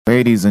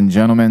Ladies and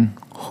gentlemen,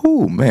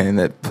 Ooh, man,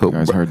 you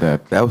guys heard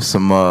that? that was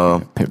some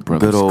Pitt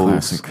Brothers good old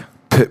classic.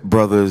 Pitt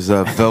Brothers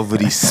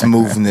velvety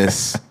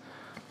smoothness.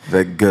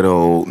 That good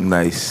old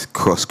nice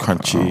cross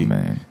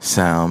crunchy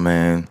sound,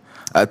 man.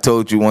 I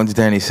told you once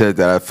Danny said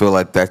that I feel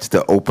like that's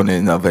the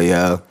opening of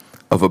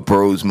a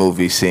Bros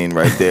movie scene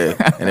right there,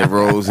 and it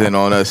rolls in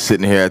on us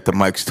sitting here at the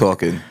mics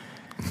talking.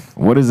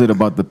 What is it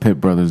about the Pitt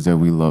Brothers that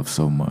we love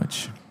so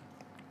much?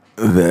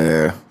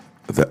 The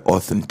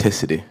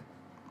authenticity.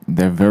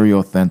 They're very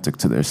authentic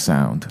to their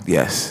sound.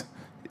 Yes,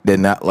 they're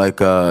not like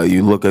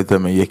you look at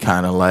them and you're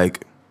kind of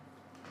like,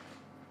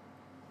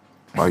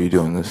 why are you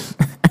doing this?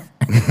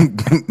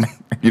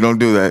 You don't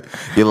do that.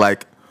 You're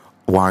like,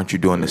 why aren't you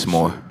doing this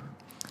more?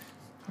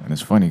 And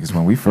it's funny because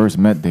when we first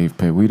met Dave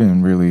Pitt, we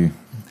didn't really.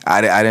 I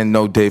didn't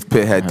know Dave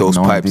Pitt had those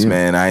pipes, idea.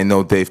 man. I didn't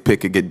know Dave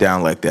Pitt could get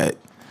down like that.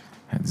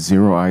 Had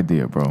zero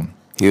idea, bro.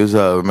 He was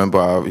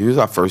he was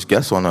our first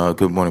guest on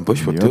Good Morning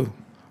Bushwick too.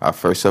 Our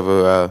first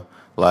ever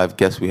live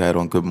guest we had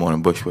on Good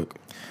Morning Bushwick.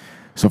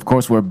 So of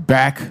course we're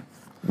back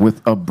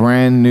with a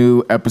brand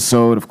new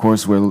episode. Of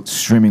course we're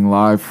streaming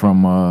live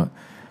from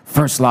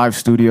First Live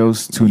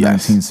Studios,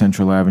 219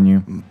 Central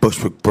Avenue,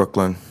 Bushwick,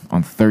 Brooklyn.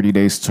 On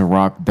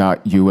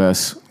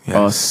 30days2rock.us. Yes.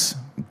 Us,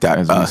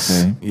 as we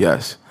say.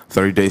 Yes.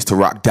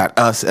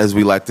 30days2rock.us, as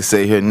we like to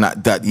say here,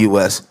 not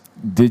 .us.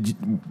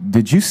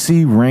 Did you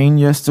see rain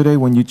yesterday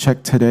when you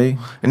checked today?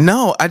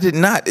 No, I did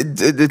not.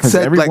 It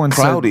said like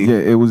cloudy.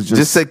 It was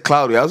just said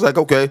cloudy. I was like,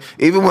 okay.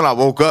 Even when I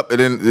woke up, it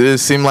didn't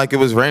seem like it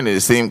was raining.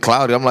 It seemed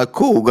cloudy. I'm like,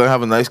 cool. We're gonna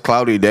have a nice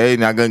cloudy day.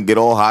 Not gonna get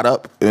all hot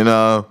up. And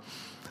I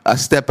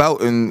step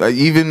out, and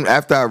even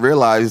after I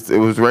realized it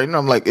was raining,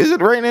 I'm like, is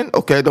it raining?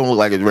 Okay, it don't look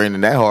like it's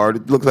raining that hard.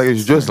 It looks like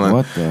it's drizzling.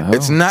 What the hell?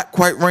 It's not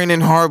quite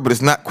raining hard, but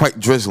it's not quite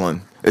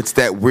drizzling. It's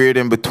that weird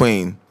in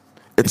between.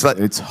 It's like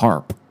it's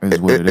HARP. Is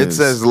what it is. It's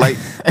as light.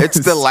 It's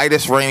the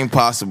lightest rain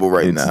possible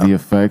right now. It's the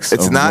effects.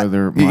 It's of not.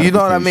 weather You know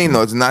what I mean,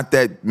 though. It's not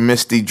that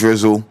misty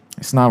drizzle.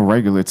 It's not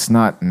regular. It's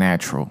not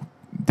natural.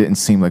 Didn't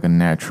seem like a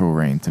natural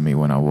rain to me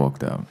when I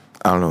walked out.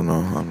 I don't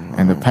know.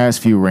 And the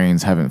past few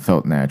rains haven't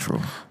felt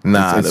natural.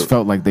 Nah, it's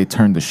felt like they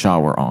turned the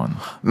shower on.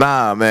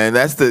 Nah, man.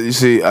 That's the. You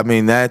see, I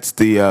mean, that's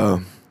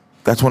the.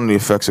 That's one of the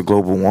effects of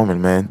global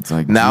warming, man. It's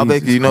like now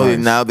Jesus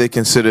Christ. now they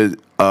consider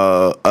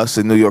us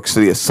in New York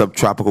City a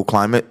subtropical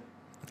climate.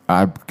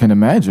 I can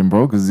imagine,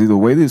 bro, because the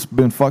way it's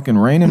been fucking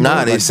raining. Nah,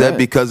 bro, they like said that.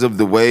 because of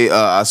the way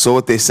I saw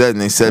what they said,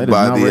 and they said That is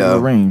not regular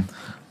rain.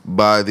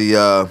 by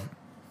the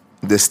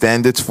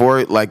standards for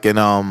it, like in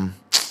the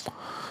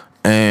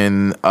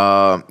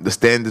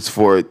standards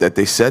for it that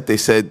they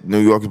said New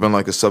York's been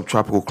like a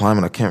subtropical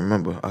climate. I can't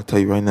remember. I'll tell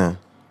you right now.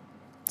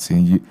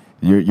 See,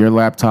 your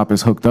laptop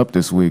is hooked up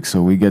this week,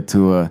 so we get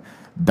to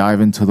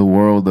dive into the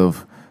world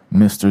of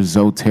Mr.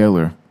 Zoe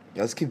Taylor.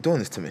 Y'all just keep doing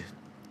this to me.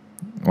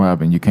 What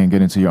happened? You can't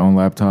get into your own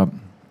laptop?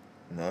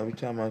 No, every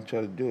time I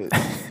try to do it, I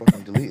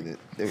fucking delete it.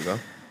 There we go.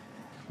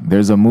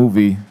 There's a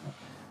movie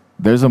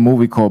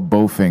called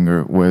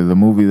Bowfinger where the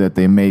movie that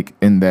they make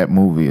in that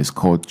movie is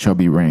called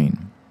Chubby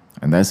Rain.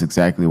 And that's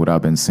exactly what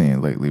I've been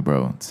seeing lately,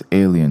 bro. It's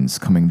aliens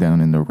coming down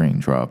in the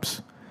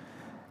raindrops.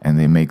 And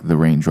they make the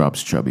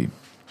raindrops chubby.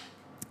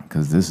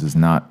 Because this is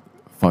not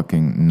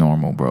fucking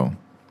normal, bro.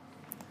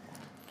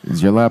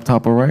 Is your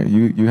laptop all right?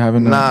 You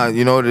having Nah,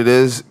 you know what it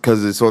is?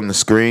 Because it's on the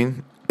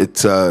screen.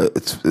 It's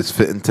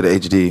fitting to the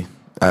HD.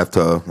 I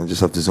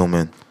just have to zoom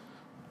in.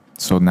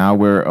 So now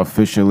we're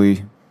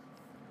officially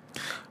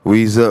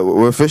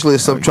a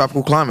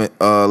subtropical climate.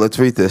 Let's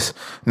read this.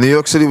 New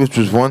York City, which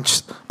was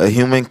once a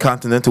humid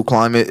continental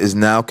climate, is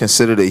now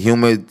considered a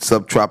humid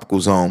subtropical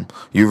zone.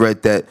 You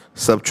read that,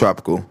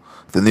 subtropical.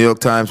 The New York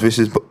Times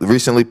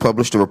recently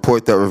published a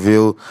report that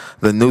revealed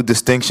the new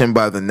distinction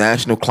by the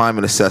National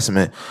Climate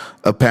Assessment.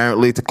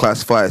 Apparently, to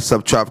classify as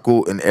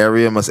subtropical, an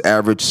area must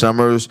average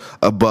summers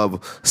above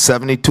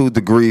 72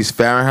 degrees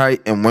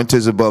Fahrenheit and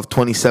winters above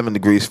 27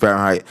 degrees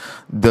Fahrenheit.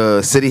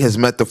 The city has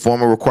met the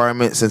former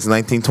requirement since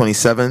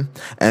 1927,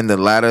 and the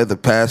latter the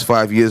past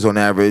 5 years on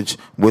average,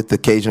 with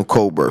occasional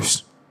cold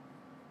bursts.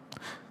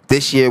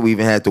 This year, we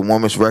even had the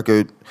warmest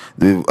record,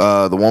 the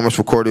warmest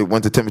recorded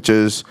winter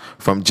temperatures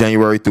from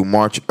January through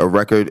March, a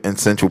record in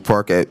Central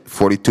Park at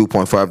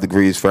 42.5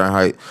 degrees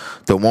Fahrenheit.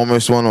 The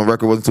warmest one on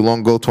record wasn't too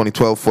long ago,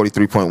 2012,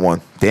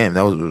 43.1. Damn,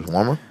 that was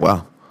warmer?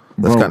 Wow.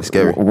 That's kind of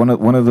scary.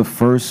 One of the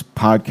first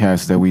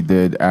podcasts that we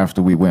did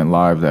after we went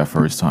live that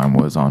first time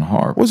was on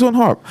HARP. What's on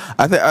HARP?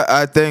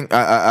 I think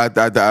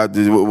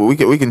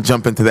we can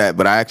jump into that,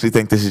 but I actually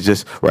think this is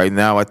just right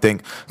now. I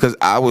think because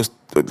I was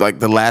like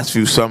the last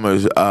few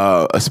summers,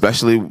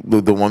 especially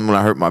the one when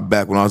I hurt my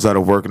back when I was out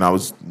of work and I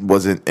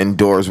wasn't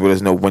indoors where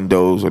there's no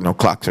windows or no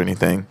clocks or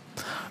anything.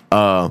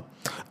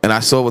 And I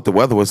saw what the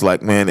weather was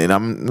like, man, and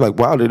I'm like,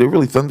 wow, did it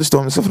really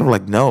thunderstorm and stuff? And I'm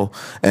like, no.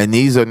 And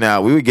these are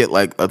now, we would get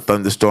like a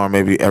thunderstorm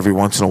maybe every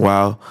once in a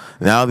while.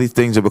 Now these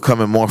things are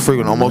becoming more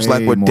frequent, almost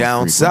like we're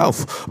down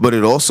south. But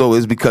it also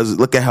is because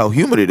look at how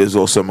humid it is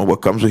all summer.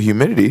 What comes with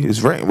humidity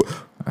is rain.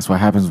 That's what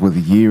happens with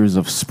years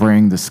of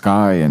spraying the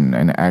sky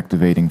and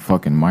activating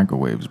fucking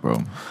microwaves, bro.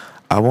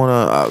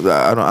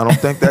 I don't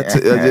think that's.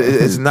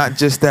 It's not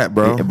just that,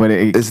 bro. But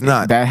it's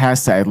not. That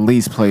has to at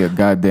least play a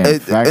goddamn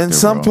factor, in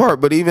some bro.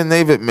 part. But even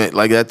they've admit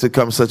like that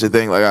becomes such a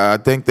thing. Like I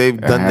think they've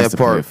done their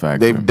part.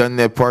 They've done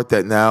their part.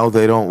 That now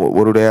they don't.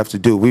 What do they have to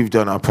do? We've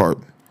done our part.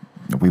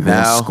 We've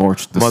now all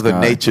scorched the Mother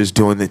sky. Nature's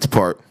doing its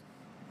part.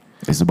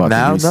 It's about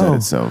to reset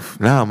itself.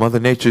 Now Mother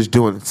Nature's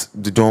doing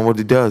what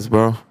it does,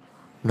 bro.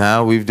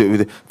 Now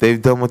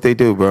they've done what they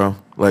do, bro.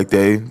 Like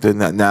they're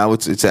not, now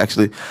it's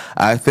actually.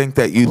 I think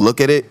that you look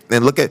at it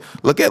and look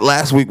at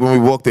last week when we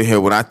walked in here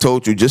when I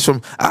told you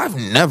I've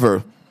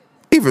never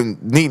even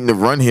needing to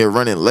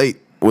running late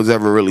was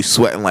ever really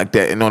sweating like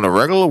that, and on a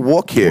regular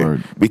walk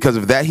here because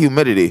of that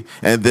humidity,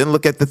 and then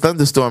look at the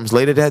thunderstorms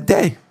later that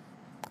day.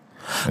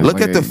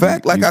 Look at the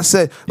fact, like I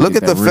said. Look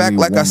at the fact,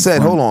 like I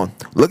said. Hold on.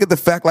 Look at the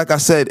fact, like I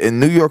said. In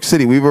New York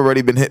City, we've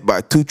already been hit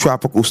by 2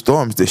 tropical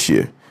storms this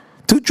year.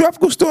 2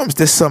 tropical storms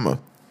this summer.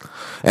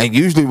 And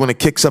usually when it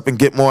kicks up and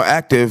get more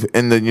active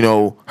in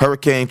the,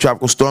 hurricane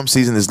tropical storm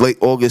season is late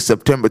August,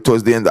 September,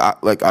 towards the end of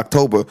like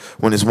October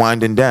when it's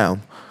winding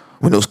down,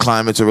 when those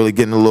climates are really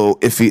getting a little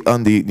iffy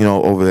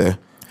over there.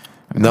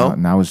 No,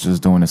 now it's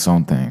just doing its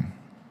own thing.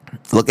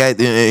 Look at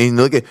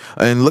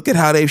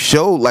how they've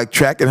showed, like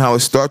tracking how it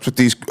starts with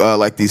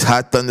these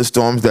hot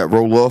thunderstorms that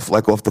roll off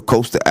the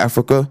coast of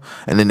Africa,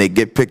 and then they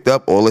get picked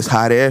up. All this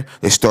hot air,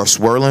 they start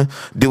swirling.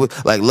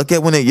 Look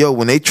at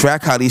when they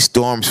track how these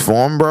storms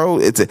form, bro.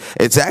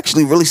 It's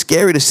actually really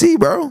scary to see,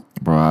 bro.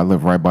 Bro, I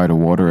live right by the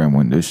water, and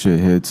when this shit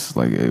hits,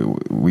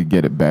 we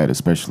get it bad,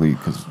 especially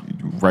because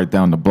right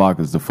down the block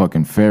is the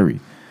fucking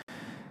ferry.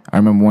 I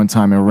remember one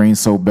time it rained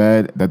so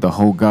bad that the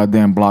whole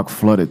goddamn block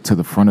flooded to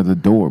the front of the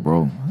door,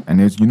 bro. And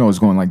it's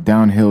going like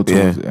downhill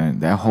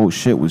and that whole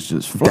shit was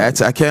just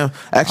flooded. I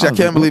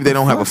can't believe they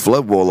don't have a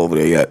flood wall over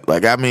there yet.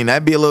 Like, I mean,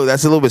 that's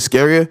a little bit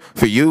scarier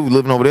for you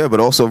living over there, but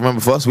also remember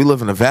for us, we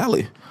live in the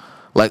valley.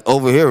 Like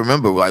over here,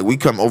 remember, like we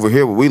come over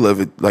here where we live,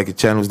 it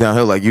channels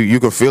downhill. Like you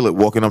can feel it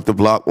walking up the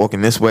block,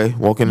 walking this way,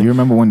 walking. You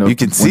remember when you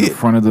can see the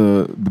front of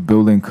the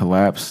building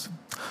collapsed?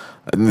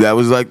 That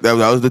was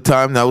the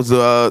time. That was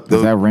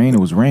that rain. It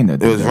was rain that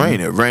day. It was rain.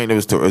 It rained.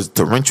 It was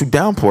torrential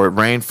downpour. It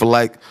rained for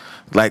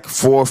like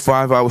 4 or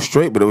 5 hours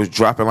straight, but it was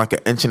dropping like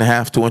 1.5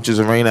 inches, 2 inches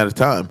of rain at a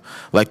time.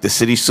 Like the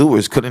city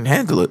sewers couldn't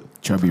handle it.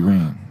 Chubby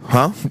rain.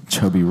 Huh?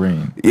 Chubby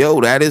rain.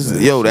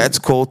 That's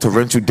called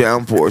torrential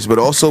downpours. But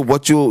also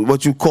what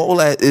you call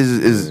that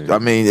is I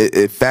mean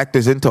it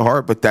factors into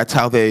heart, but that's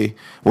how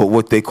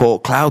what they call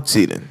cloud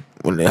seeding.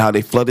 How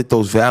they flooded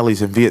those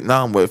valleys in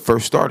Vietnam where it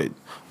first started.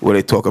 Where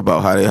they talk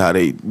about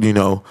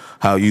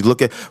how you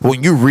look at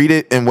when you read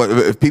it, and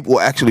if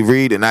people actually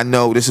read, and I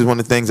know this is one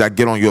of the things I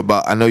get on you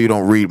about. I know you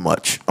don't read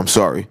much. I'm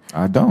sorry.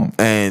 I don't.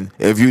 And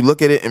if you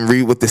look at it and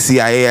read what the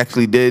CIA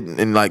actually did,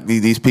 and like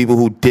these people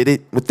who did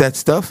it with that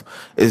stuff,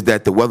 is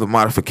that the weather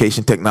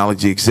modification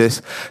technology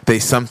exists. They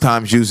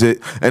sometimes use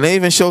it, and they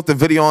even showed the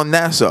video on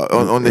NASA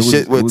on the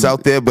shit where it's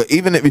out there. But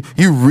even if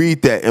you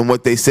read that and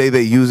what they say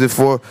they use it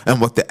for, and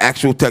what the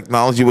actual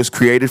technology was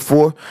created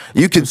for,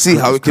 you can see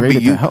how it can be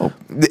used.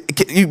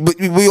 But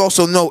we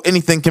also know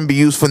anything can be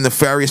used for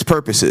nefarious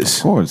purposes.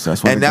 Of course,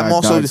 that's why. And I'm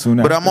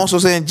also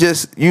saying,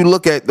 just you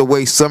look at the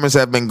way summers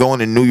have been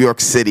going in New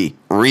York City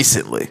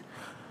recently.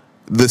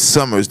 The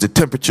summers, the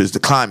temperatures,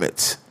 the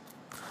climates.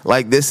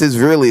 Like this is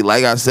really,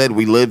 like I said,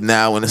 we live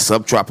now in a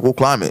subtropical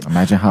climate.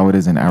 Imagine how it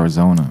is in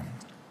Arizona.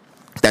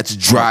 That's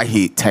dry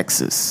heat.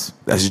 Texas.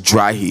 That's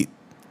dry heat.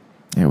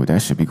 Yeah, well,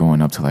 that should be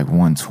going up to like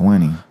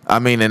 120. I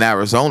mean, in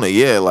Arizona,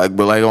 yeah,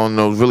 but on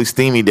those really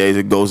steamy days,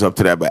 it goes up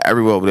to that. But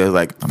everywhere over there is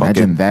like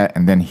imagine that,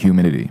 and then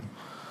humidity.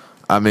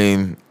 I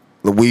mean,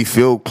 we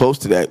feel close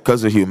to that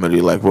because of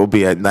humidity. Like we'll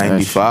be at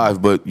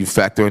 95, but you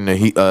factor in the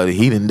heat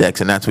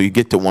index, and that's where you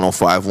get to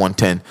 105,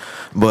 110.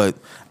 But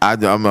I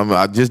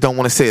just don't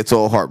want to say it's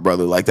all heart,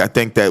 brother. Like I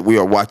think that we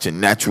are watching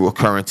natural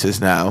occurrences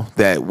now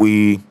that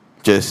we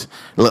just.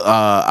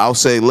 I'll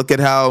say, look at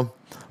how.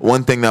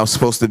 One thing that was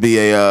supposed to be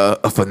a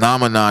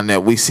phenomenon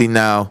that we see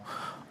now,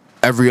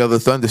 every other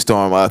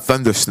thunderstorm,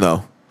 thunder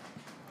snow.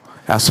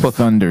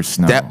 Thunder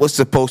snow. That was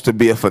supposed to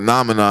be a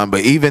phenomenon,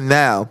 but even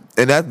now,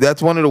 and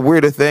that's one of the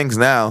weirder things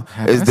now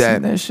is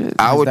that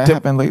our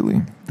happened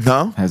lately.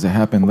 No, has it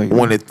happened lately?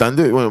 When it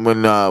thunder,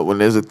 when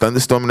there's a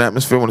thunderstorm in the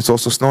atmosphere, when it's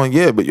also snowing,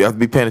 yeah, but you have to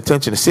be paying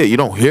attention to see it. You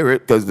don't hear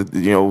it because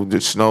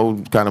the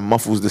snow kind of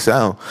muffles the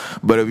sound.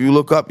 But if you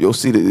look up, you'll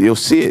see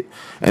it.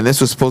 And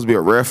this was supposed to be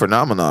a rare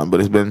phenomenon,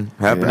 but it's been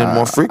happening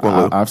more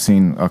frequently. I've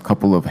seen a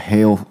couple of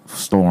hail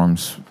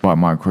storms by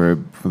my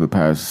crib for the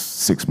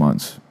past 6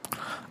 months.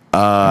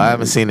 I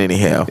haven't seen any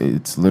hail.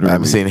 It's literally I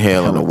haven't seen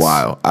hail in a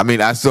while. I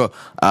mean, I saw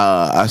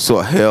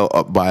hail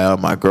up by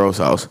my girl's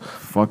house.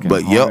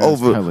 But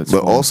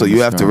also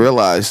you have to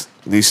realize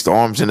these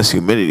storms and this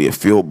humidity are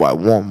fueled by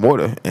warm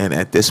water. And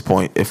at this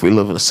point, if we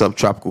live in a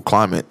subtropical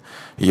climate,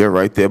 you're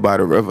right there by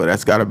the river.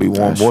 That's got to be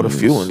warm water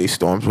fueling these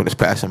storms when it's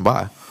passing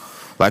by.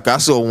 Like I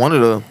saw one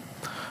of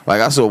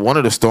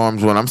the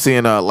storms when I'm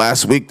seeing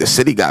last week. The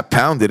city got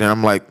pounded, and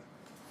I'm like,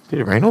 did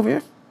it rain over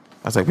here?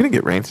 I was like, we didn't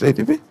get rain today,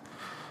 did we?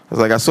 was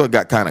like, I saw it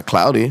got kind of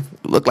cloudy.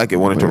 It looked like it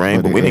wanted to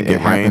rain, but we didn't get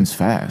rain. It happens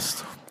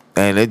fast.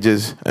 And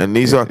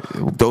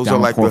those are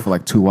like for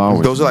like 2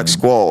 hours. Those are like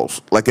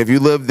squalls. Like if you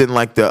lived in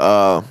like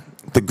the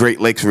Great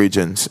Lakes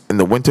regions in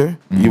the winter,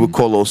 you would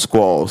call those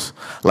squalls.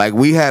 Like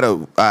we had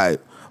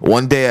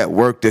one day at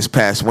work this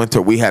past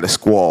winter, we had a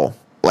squall.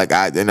 Like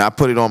I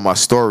put it on my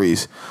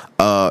stories.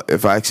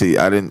 If I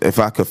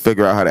could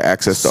figure out how to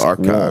access the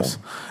archives.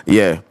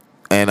 Yeah.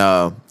 And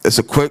it's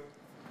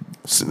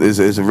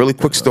a really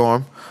quick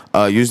storm,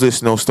 usually a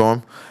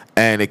snowstorm,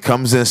 and it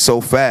comes in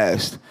so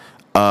fast.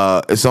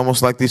 It's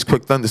almost like these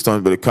quick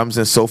thunderstorms, but it comes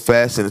in so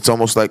fast, and it's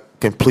almost like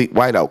complete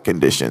whiteout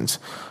conditions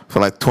for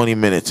like 20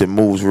 minutes. It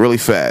moves really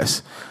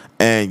fast.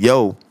 And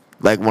yo,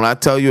 like when I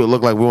tell you, it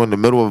looked like we were in the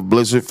middle of a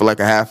blizzard for like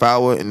a half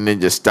hour, and then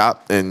just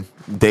stopped, and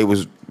day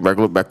was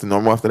regular, back to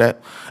normal after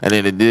that. And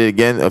then it did it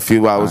again a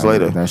few hours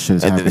later. That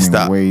shit's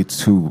happening way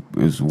too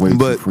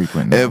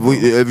frequent now.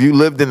 If you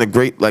lived in the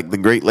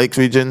Great Lakes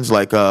regions,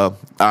 like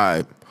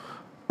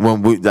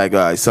when we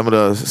some of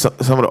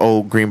the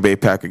old Green Bay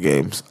Packer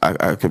games,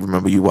 I could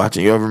remember you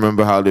watching. You ever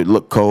remember how they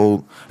looked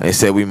cold and they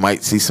said we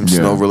might see some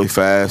snow really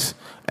fast,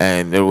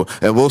 and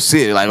we'll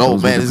see it like, oh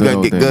man, it's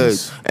gonna get good,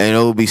 and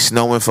it'll be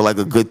snowing for like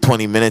a good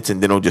 20 minutes,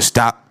 and then it'll just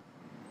stop,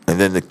 and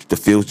then the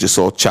field's just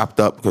all chopped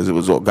up because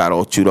got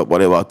all chewed up while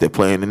they were out there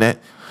playing. And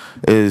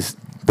those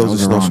are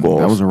snow squalls.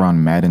 That was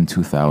around Madden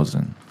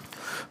 2000.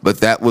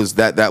 But that was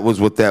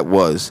what that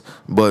was.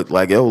 But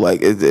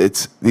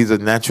it's these are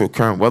natural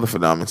current weather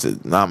phenomena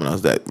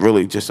that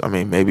really just,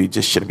 maybe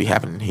just shouldn't be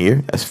happening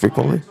here as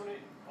frequently.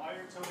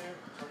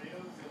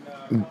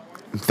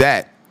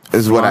 That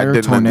is what I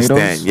didn't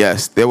understand.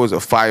 Yes, there was a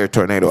fire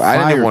tornado. I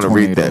didn't even want to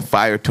read that.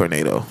 Fire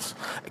tornadoes.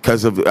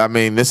 Because of that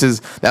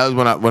was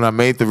when I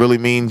made the really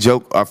mean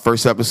joke, our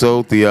first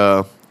episode,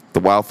 the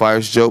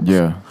wildfires joke.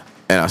 Yeah.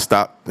 And I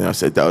stopped and I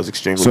said that was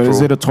extremely cruel. So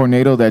is it a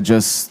tornado that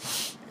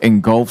just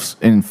engulfs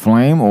in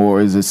flame, or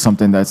is it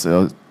something that's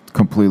a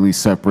completely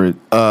separate?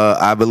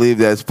 I believe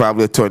that's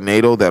probably a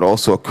tornado that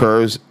also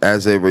occurs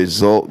as a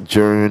result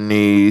during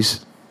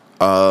these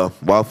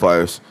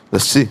wildfires.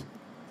 Let's see.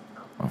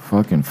 A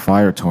fucking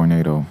fire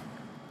tornado.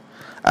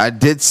 I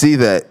did see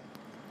that.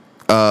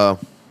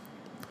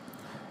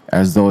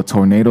 As though a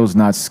tornado's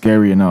not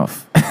scary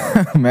enough.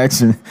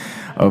 Imagine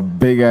a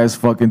big ass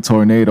fucking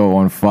tornado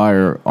on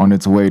fire on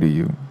its way to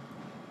you.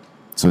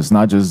 So it's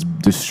not just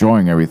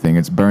destroying everything,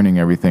 it's burning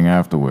everything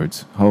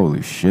afterwards.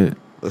 Holy shit.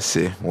 Let's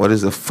see. What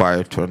is a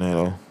fire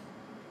tornado?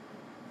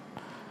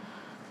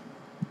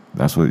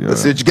 That's what.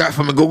 Let's see what you got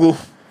from the Google.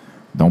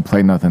 Don't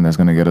play nothing that's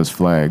gonna get us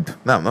flagged.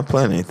 No, I'm not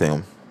playing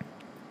anything.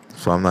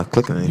 So I'm not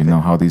clicking anything. You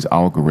know how these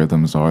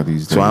algorithms are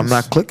these days. So I'm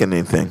not clicking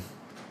anything.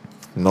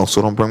 No,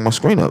 so don't bring my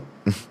screen up.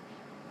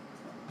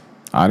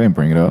 I didn't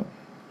bring it up.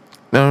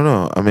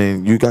 No. I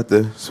mean, you got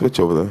the switch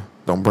over there.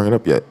 Don't bring it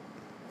up yet.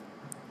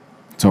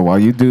 So while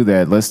you do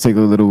that, let's take a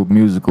little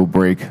musical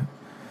break.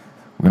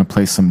 We're going to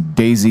play some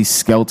Daisy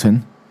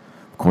Skelton,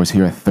 of course,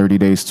 here at 30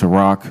 Days to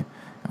Rock.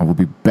 And we'll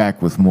be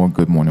back with more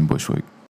Good Morning Bushwick.